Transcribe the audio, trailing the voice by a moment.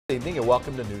Good evening and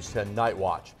welcome to News 10 Night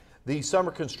Watch. The summer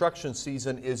construction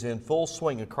season is in full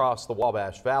swing across the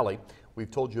Wabash Valley. We've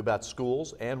told you about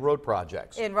schools and road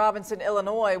projects. In Robinson,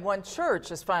 Illinois, one church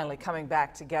is finally coming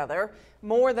back together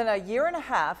more than a year and a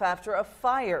half after a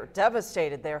fire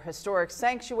devastated their historic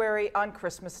sanctuary on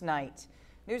Christmas night.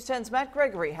 News 10's Matt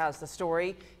Gregory has the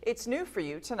story. It's new for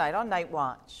you tonight on Night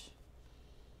Watch.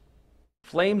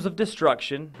 Flames of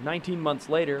destruction, 19 months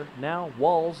later, now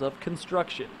walls of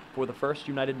construction for the First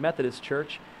United Methodist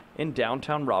Church in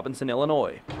downtown Robinson,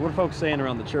 Illinois. What are folks saying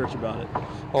around the church about it?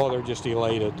 Oh, they're just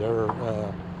elated.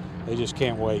 They just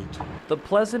can't wait. The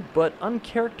pleasant but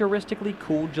uncharacteristically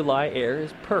cool July air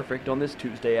is perfect on this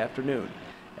Tuesday afternoon,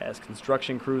 as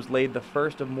construction crews laid the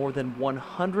first of more than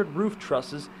 100 roof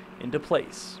trusses into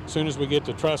place. As soon as we get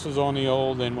the trusses on the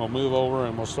old, then we'll move over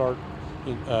and we'll start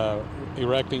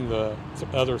erecting the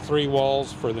other 3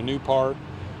 walls for the new part,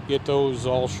 get those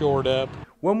all shored up.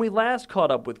 When we last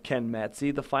caught up with Ken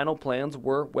Matze, the final plans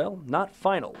were, well, not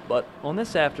final, but on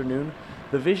this afternoon,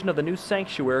 the vision of the new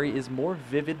sanctuary is more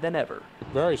vivid than ever.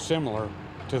 Very similar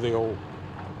to the old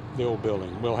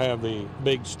building. We'll have the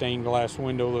big stained glass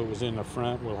window that was in the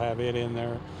front. We'll have it in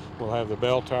there. We'll have the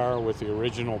bell tower with the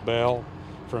original bell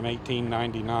from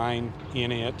 1899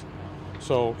 in it.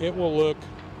 So it will look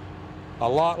a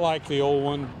lot like the old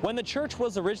one. When the church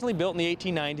was originally built in the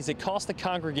 1890s, it cost the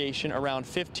congregation around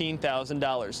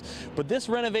 $15,000. But this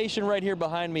renovation right here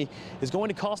behind me is going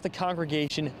to cost the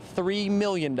congregation $3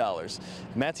 million.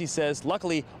 Matze says,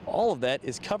 luckily, all of that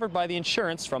is covered by the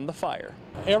insurance from the fire.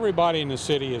 Everybody in the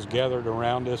city has gathered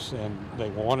around us, and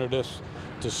they wanted us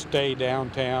to stay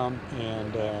downtown,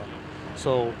 and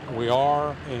so we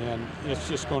are, and it's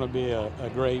just going to be a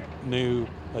great new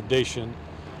addition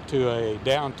to a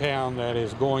downtown that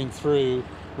is going through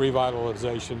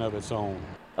revitalization of its own.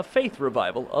 A faith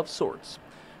revival of sorts,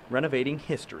 renovating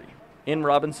history. In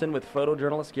Robinson with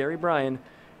photojournalist Gary Bryan,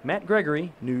 Matt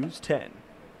Gregory, News 10.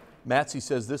 Matze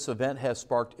says this event has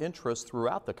sparked interest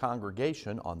throughout the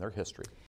congregation on their history.